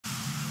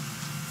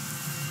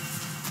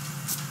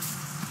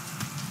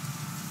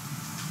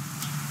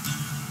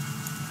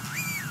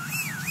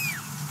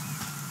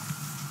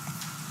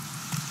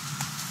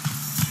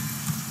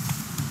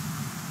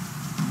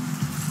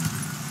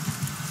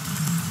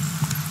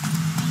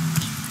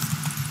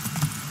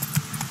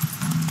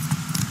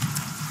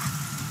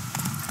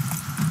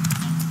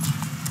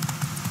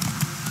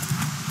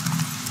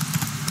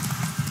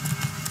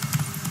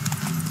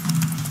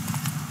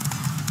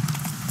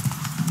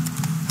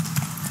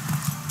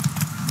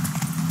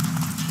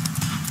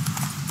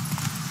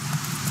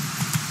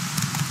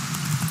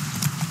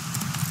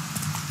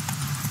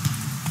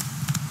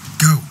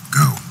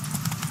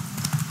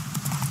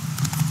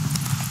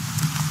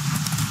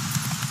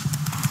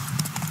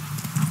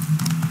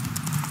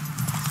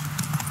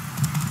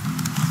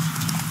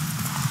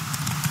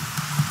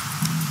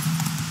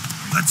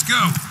Let's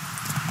go.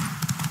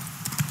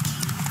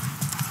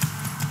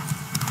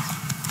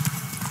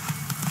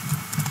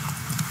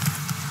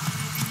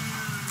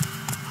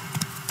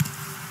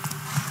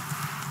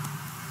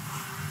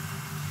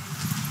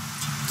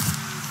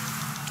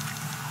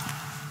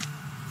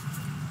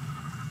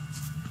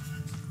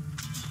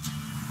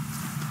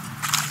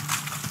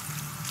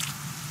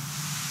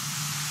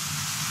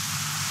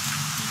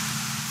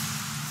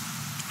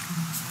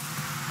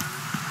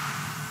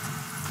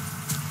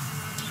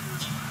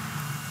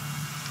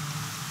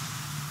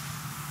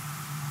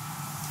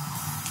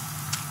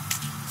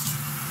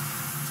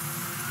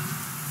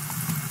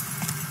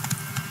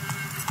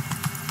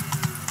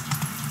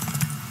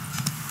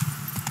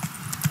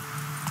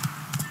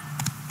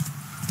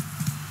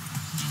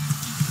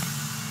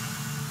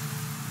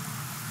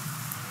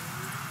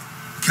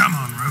 Come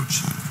on,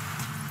 Roach.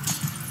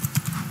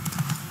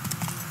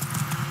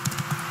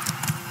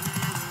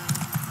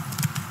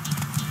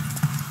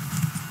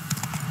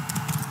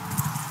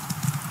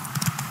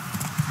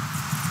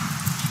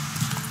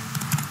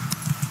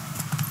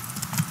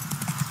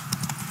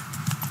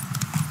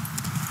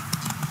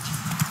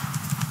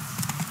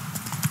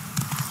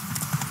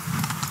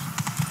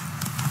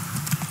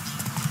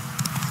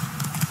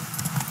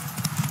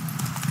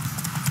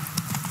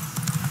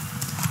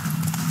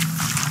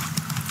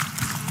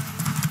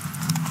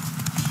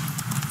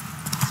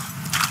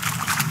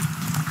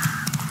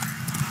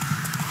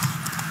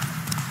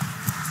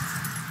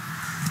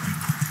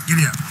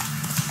 Giddy up.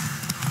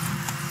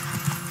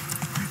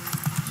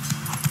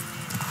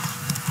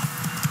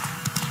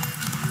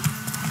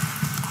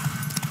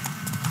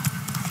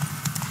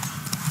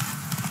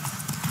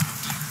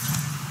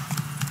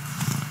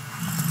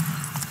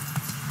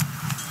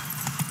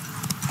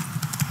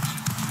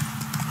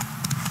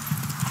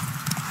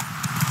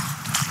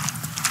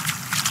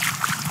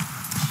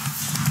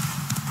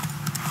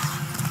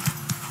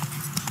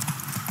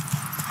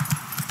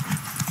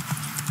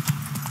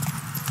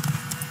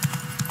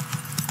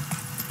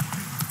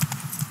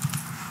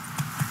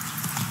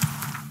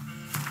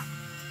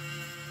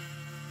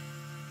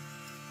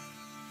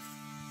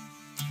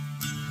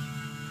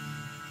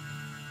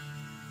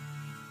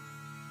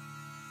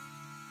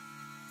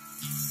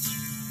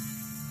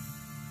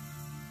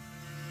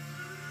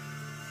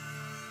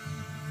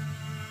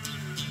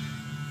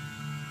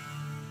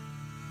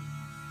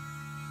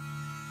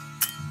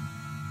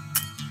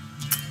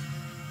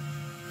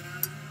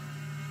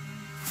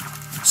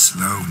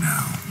 Slow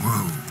now.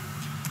 Whoa.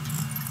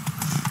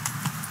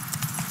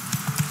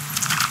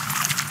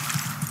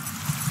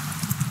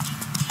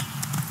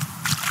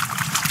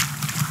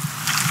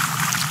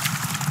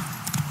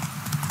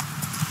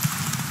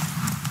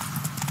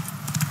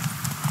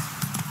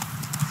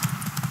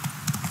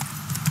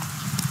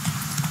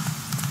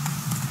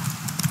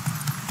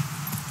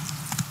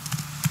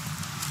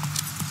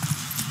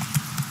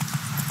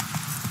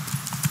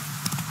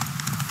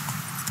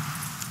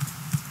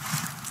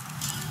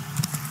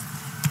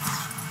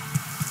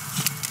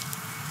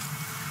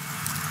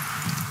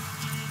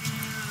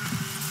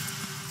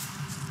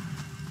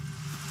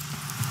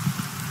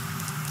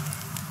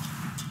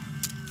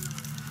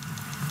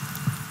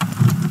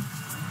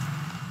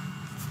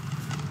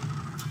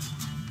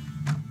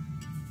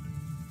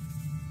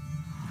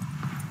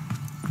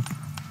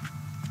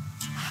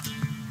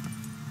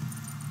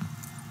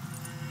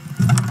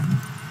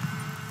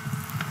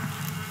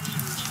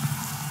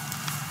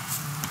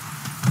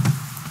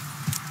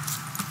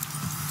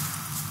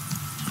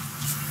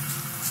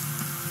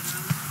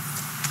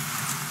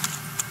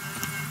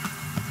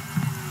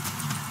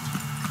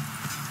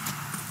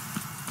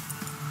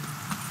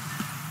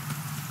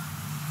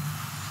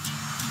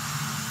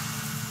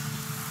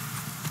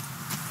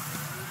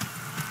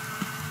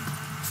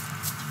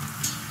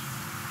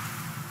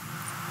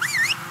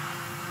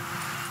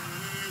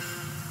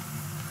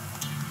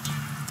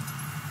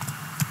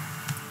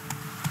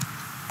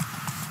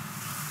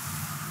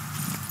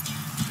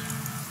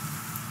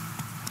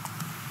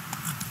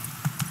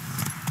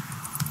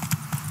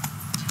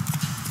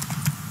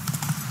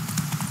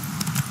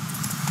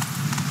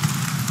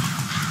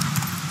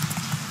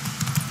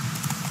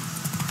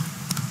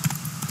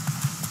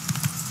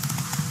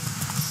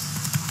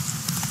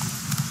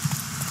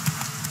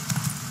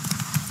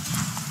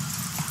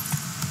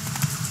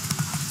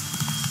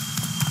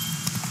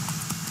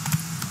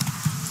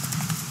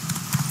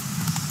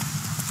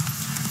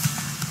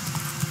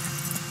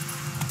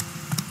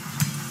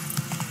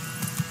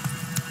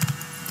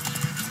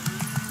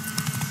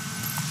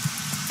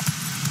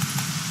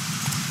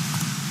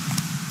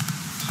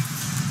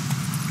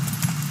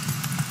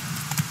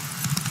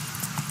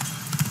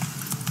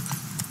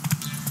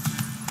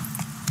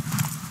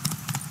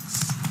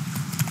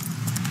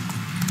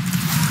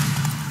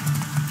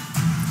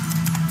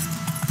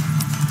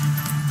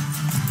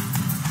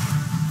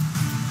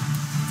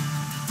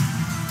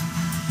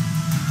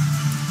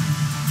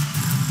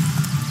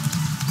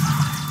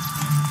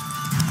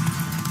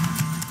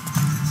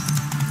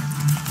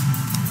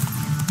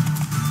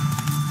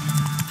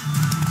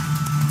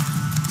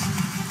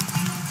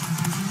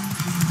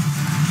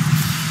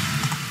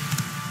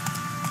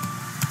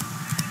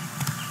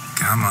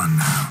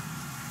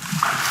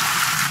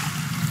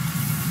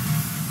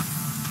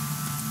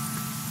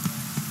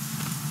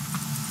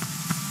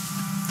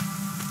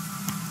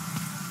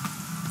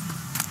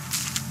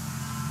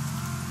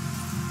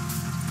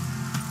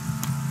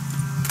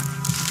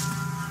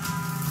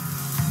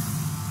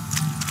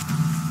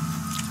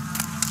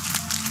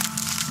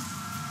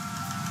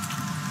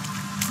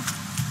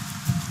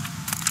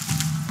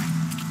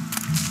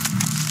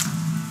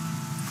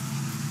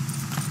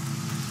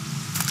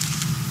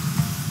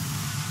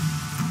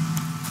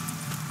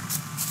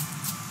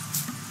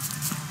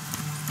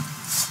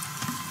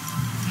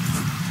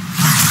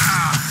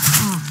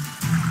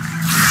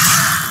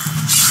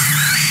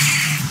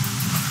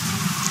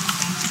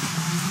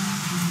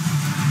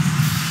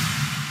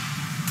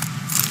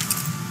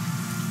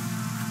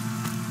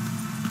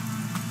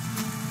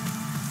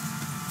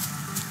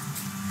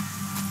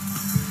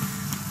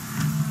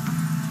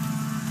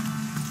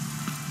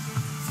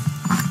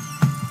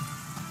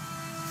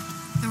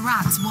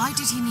 rats, why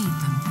did he need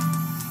them?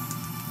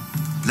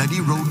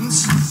 Bloody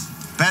rodents.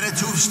 Better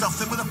to have stuffed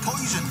them with a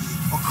poison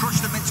or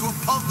crushed them into a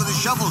pulp with a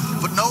shovel,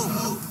 but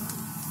no.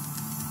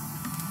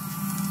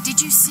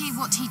 Did you see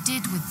what he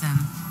did with them?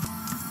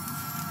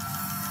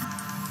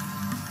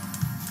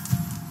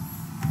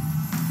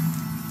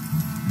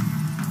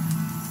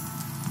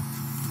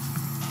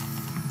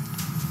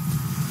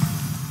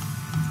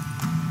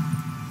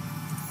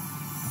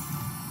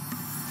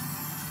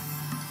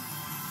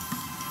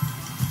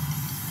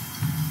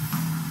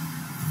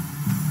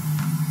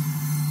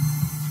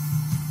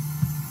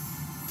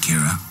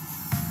 Keira,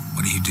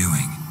 what are you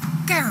doing?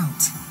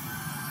 Geralt!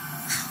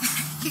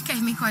 You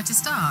gave me quite a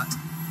start.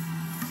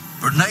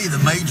 But now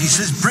the mage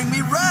says bring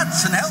me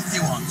rats and healthy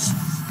ones,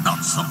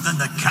 not something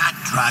the cat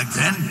dragged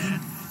in.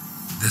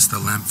 This the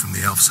lamp from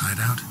the elf's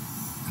hideout?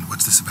 And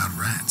what's this about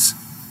rats?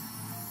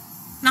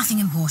 Nothing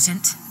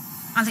important.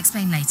 I'll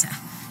explain later.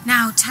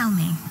 Now tell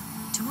me,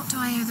 to what do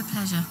I owe the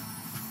pleasure?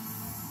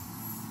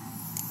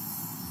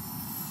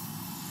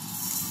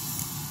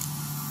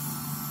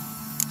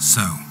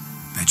 So,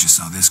 bet you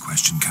saw this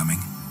question coming.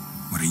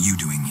 What are you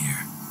doing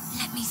here?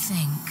 Let me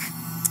think.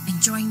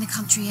 Enjoying the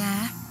country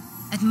air?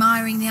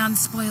 Admiring the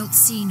unspoilt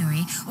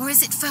scenery? Or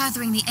is it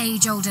furthering the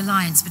age-old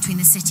alliance between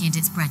the city and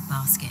its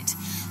breadbasket?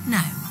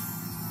 No.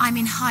 I'm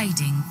in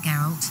hiding,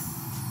 Geralt.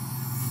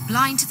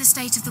 Blind to the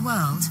state of the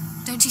world?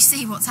 Don't you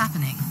see what's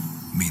happening?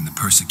 Mean the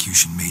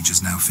persecution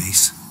mages now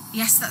face?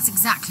 Yes, that's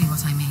exactly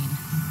what I mean.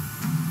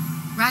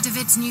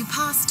 Radovid's new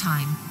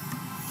pastime.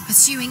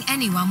 Pursuing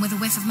anyone with a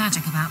whiff of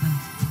magic about them.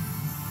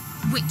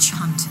 Witch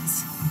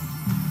hunters.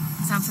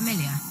 Sound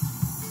familiar?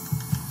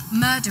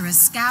 Murderers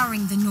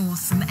scouring the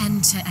north from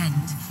end to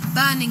end,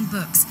 burning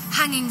books,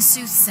 hanging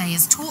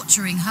soothsayers,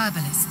 torturing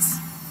herbalists.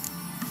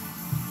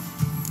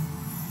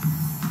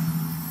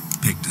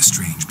 Picked a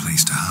strange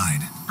place to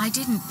hide. I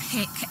didn't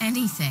pick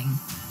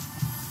anything.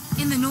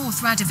 In the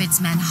north,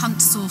 Radovid's men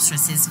hunt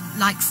sorceresses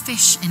like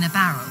fish in a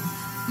barrel.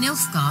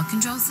 Nilfgaard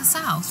controls the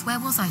south. Where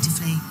was I to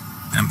flee?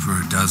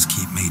 Emperor does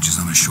keep mages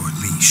on a short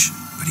leash,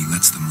 but he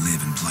lets them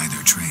live and ply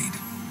their trade.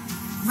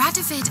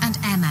 Radovid and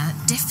Emma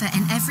differ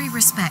in every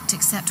respect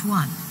except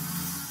one.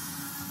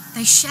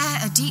 They share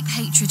a deep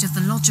hatred of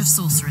the Lodge of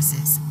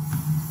Sorceresses.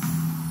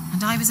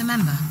 And I was a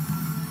member.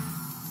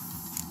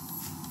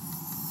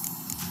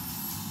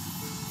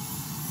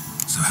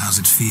 So how's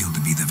it feel to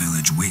be the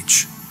village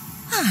witch?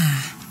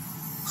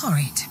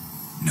 Horrid.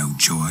 No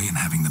joy in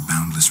having the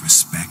boundless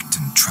respect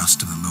and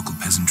trust of the local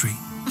peasantry?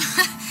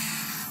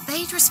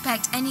 They'd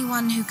respect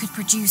anyone who could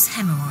produce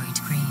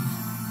hemorrhoid cream.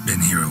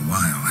 Been here a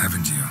while,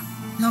 haven't you?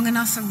 Long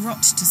enough for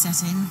rot to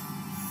set in.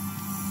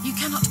 You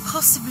cannot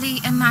possibly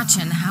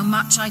imagine how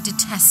much I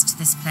detest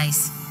this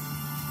place.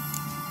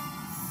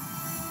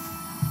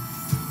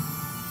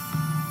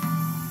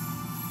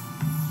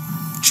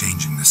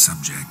 Changing the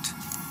subject.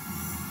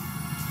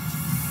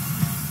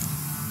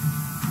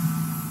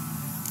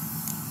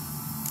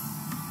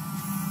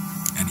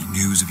 Any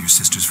news of your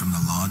sisters from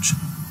the lodge?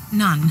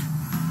 None.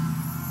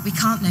 We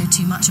can't know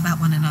too much about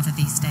one another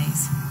these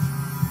days.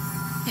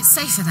 It's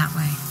safer that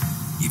way.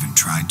 Even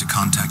tried to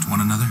contact one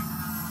another?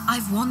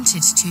 I've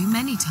wanted to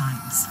many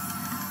times.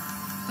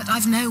 But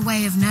I've no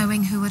way of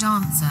knowing who would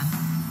answer,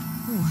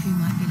 or who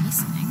might be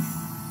listening.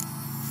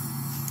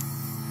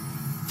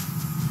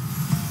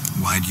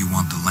 Why do you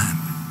want the lamp?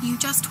 You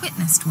just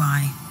witnessed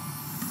why.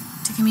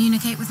 To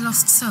communicate with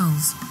lost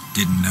souls.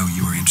 Didn't know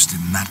you were interested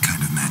in that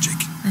kind of magic.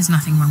 There's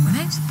nothing wrong with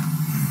it.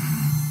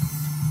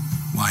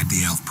 Why'd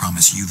the elf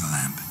promise you the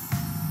lamp?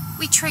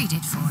 We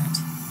traded for it.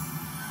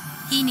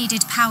 He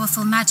needed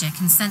powerful magic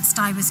and sensed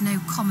I was no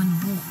common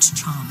wart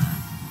charmer.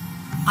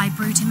 I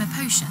brewed him a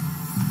potion.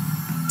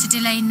 To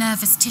delay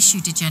nervous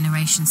tissue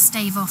degeneration,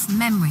 stave off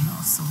memory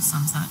loss or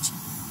some such.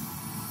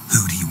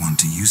 Who do you want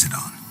to use it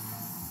on?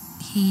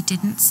 He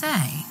didn't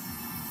say.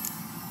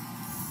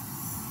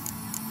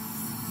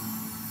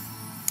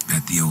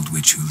 Bet the old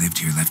witch who lived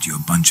here left you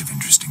a bunch of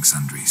interesting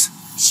sundries.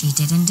 She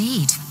did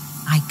indeed.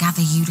 I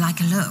gather you'd like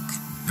a look.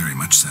 Very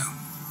much so.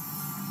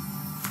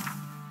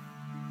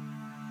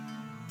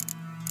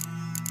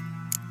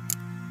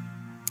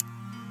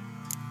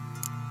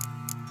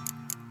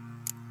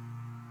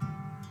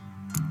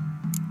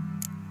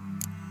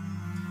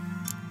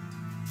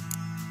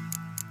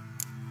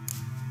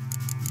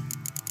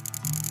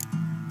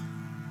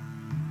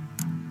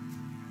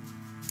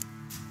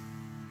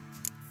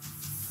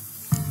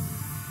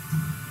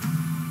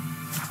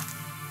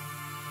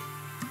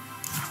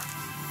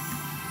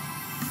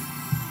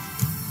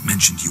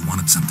 Mentioned you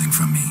wanted something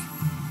from me.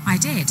 I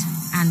did,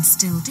 and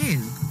still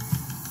do.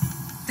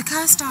 The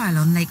cursed isle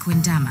on Lake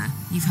Windammer,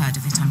 you've heard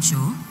of it, I'm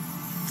sure.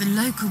 The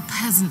local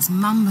peasants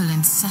mumble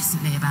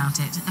incessantly about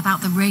it,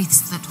 about the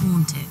wraiths that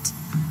haunt it.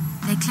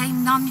 They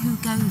claim none who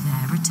go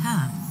there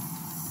return.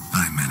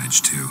 I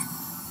managed to.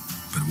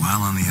 But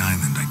while on the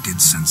island, I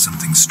did sense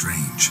something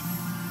strange.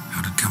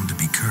 How'd it come to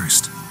be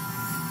cursed?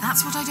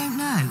 That's what I don't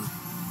know.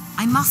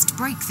 I must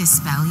break this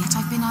spell, yet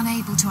I've been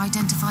unable to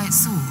identify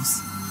its source.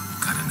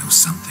 Gotta know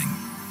something.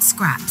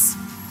 Scraps.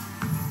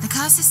 The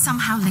curse is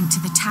somehow linked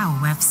to the tower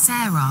where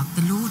Sarah,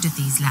 the lord of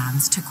these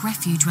lands, took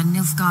refuge when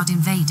Nilfgaard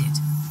invaded.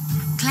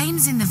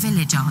 Claims in the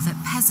village are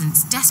that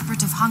peasants,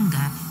 desperate of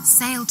hunger,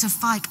 sailed to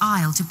Fyke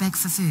Isle to beg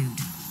for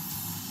food.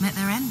 Met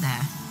their end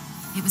there.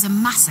 It was a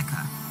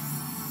massacre.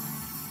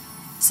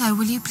 So,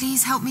 will you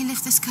please help me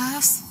lift this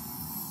curse?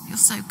 You're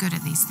so good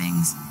at these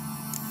things.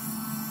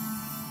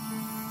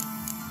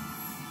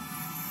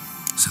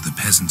 So the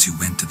peasants who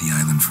went to the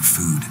island for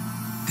food,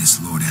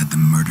 this lord had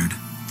them murdered?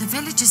 The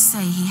villagers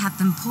say he had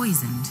them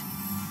poisoned.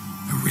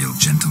 A real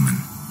gentleman.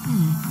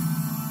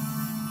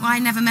 Well, I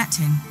never met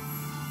him.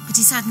 But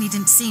he certainly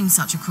didn't seem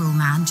such a cruel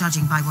man,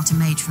 judging by what a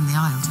mage from the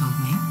Isle told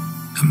me.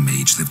 A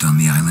mage lived on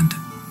the island?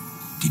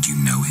 Did you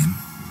know him?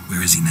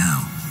 Where is he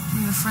now?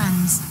 We were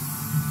friends.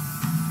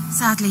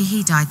 Sadly,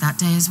 he died that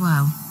day as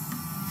well.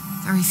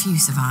 Very few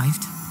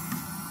survived.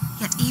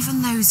 Yet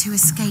even those who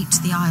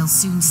escaped the Isle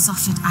soon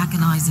suffered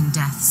agonizing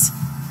deaths.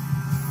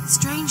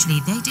 Strangely,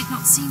 they did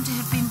not seem to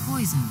have been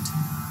poisoned.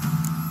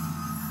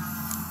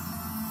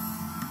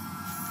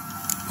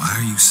 Why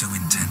are you so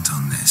intent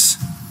on this?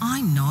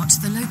 I'm not.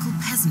 The local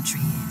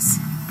peasantry is.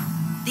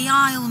 The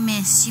Isle,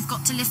 miss. You've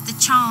got to lift the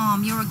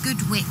charm. You're a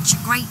good witch,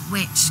 a great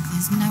witch.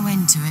 There's no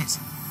end to it.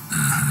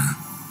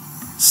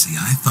 See,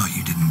 I thought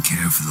you didn't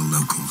care for the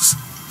locals.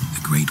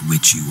 The great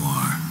witch you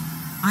are.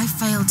 I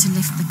failed to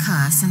lift the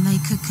curse, and they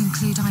could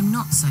conclude I'm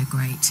not so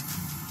great.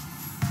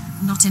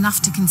 Not enough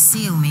to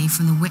conceal me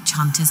from the witch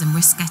hunters and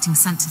risk getting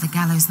sent to the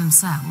gallows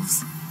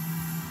themselves.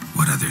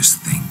 What others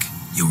think,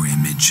 your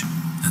image,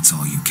 that's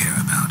all you care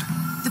about.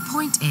 The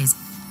point is,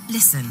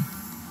 listen,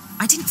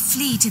 I didn't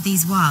flee to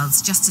these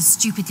wilds just to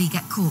stupidly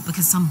get caught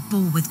because some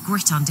bull with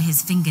grit under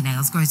his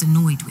fingernails grows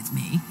annoyed with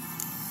me.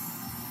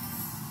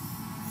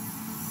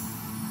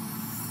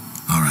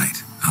 All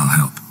right, I'll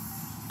help.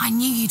 I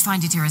knew you'd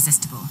find it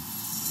irresistible.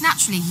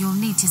 Naturally, you'll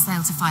need to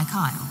sail to Fyke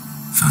Isle.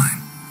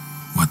 Fine.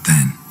 What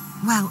then?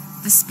 Well,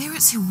 the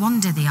spirits who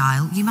wander the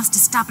Isle, you must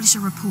establish a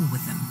rapport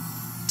with them.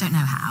 Don't know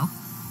how,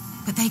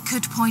 but they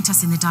could point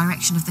us in the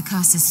direction of the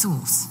curse's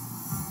source.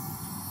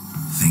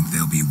 Think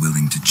they'll be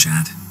willing to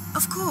chat?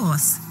 Of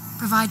course,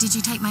 provided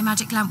you take my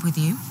magic lamp with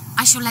you.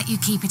 I shall let you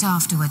keep it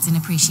afterwards in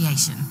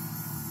appreciation.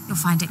 You'll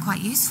find it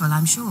quite useful,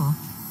 I'm sure.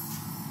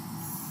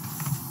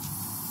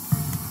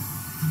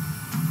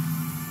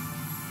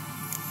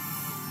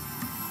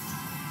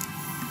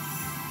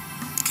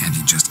 Can't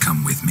you just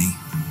come with me?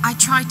 I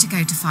tried to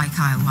go to Fyke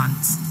Isle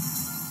once.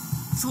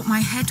 Thought my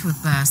head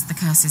would burst, the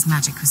curse's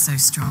magic was so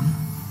strong.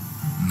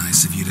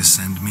 Nice of you to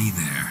send me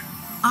there.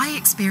 I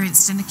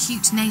experienced an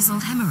acute nasal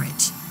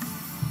hemorrhage.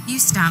 You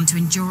stand to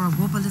endure a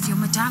wobble of your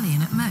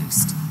medallion at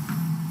most.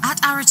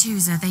 At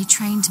Aretusa, they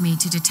trained me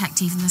to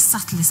detect even the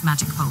subtlest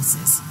magic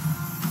pulses.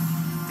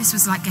 This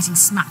was like getting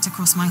smacked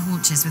across my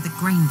haunches with a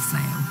grain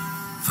flail.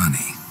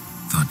 Funny.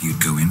 Thought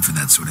you'd go in for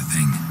that sort of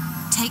thing.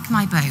 Take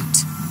my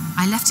boat.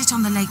 I left it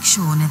on the lake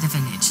shore near the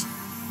village.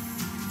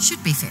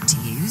 Should be fit to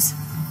use.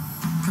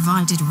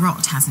 Provided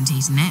rot hasn't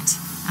eaten it,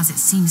 as it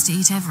seems to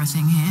eat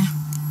everything here.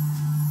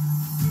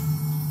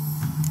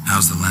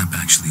 How's the lamp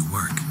actually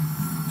work?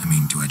 I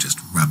mean, do I just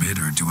rub it,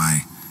 or do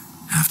I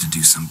have to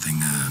do something,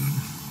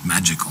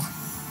 magical?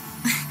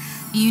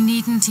 You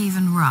needn't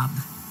even rub.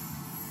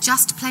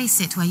 Just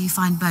place it where you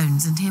find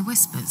bones and hear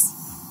whispers.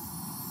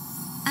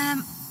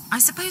 I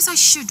suppose I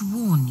should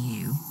warn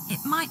you,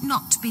 it might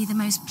not be the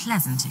most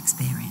pleasant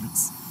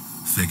experience.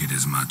 Figured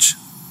as much.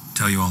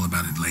 Tell you all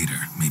about it later,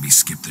 maybe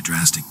skip the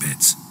drastic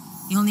bits.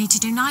 You'll need to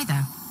do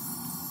neither.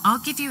 I'll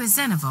give you a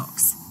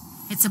Xenovox.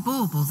 It's a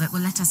bauble that will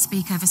let us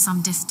speak over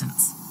some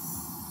distance.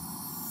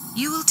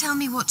 You will tell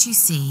me what you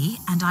see,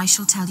 and I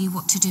shall tell you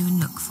what to do and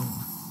look for.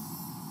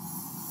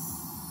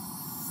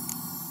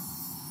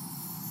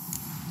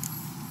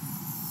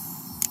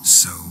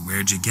 So,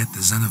 where'd you get the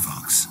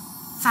Xenovox?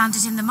 Found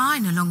it in the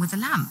mine along with the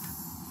lamp.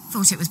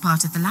 Thought it was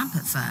part of the lamp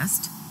at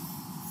first.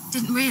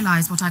 Didn't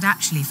realise what I'd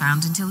actually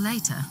found until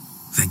later.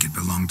 Think it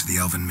belonged to the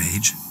elven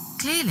mage?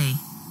 Clearly.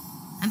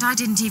 And I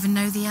didn't even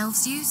know the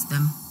elves used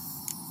them.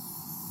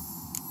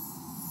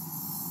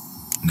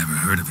 Never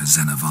heard of a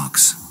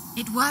Xenovox.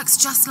 It works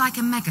just like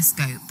a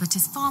megascope, but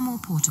is far more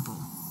portable.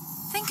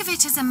 Think of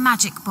it as a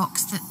magic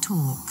box that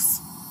talks.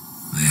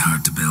 They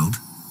hard to build?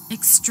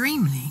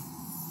 Extremely.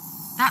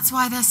 That's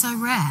why they're so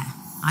rare.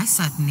 I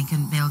certainly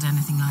couldn't build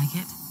anything like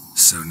it.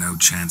 So no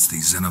chance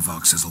these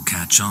Xenovoxes will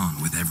catch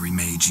on with every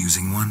mage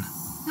using one?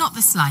 Not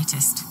the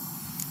slightest.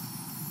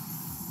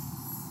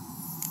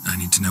 I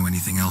need to know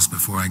anything else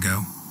before I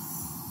go?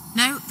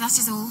 No, that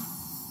is all.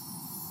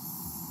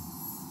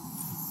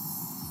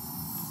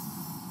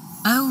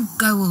 Oh,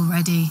 go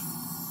already.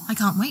 I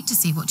can't wait to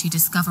see what you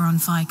discover on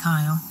Fyke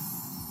Isle.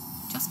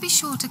 Just be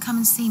sure to come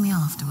and see me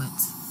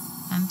afterwards.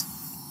 And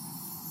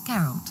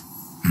Geralt.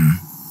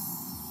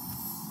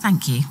 Hmm?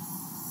 Thank you.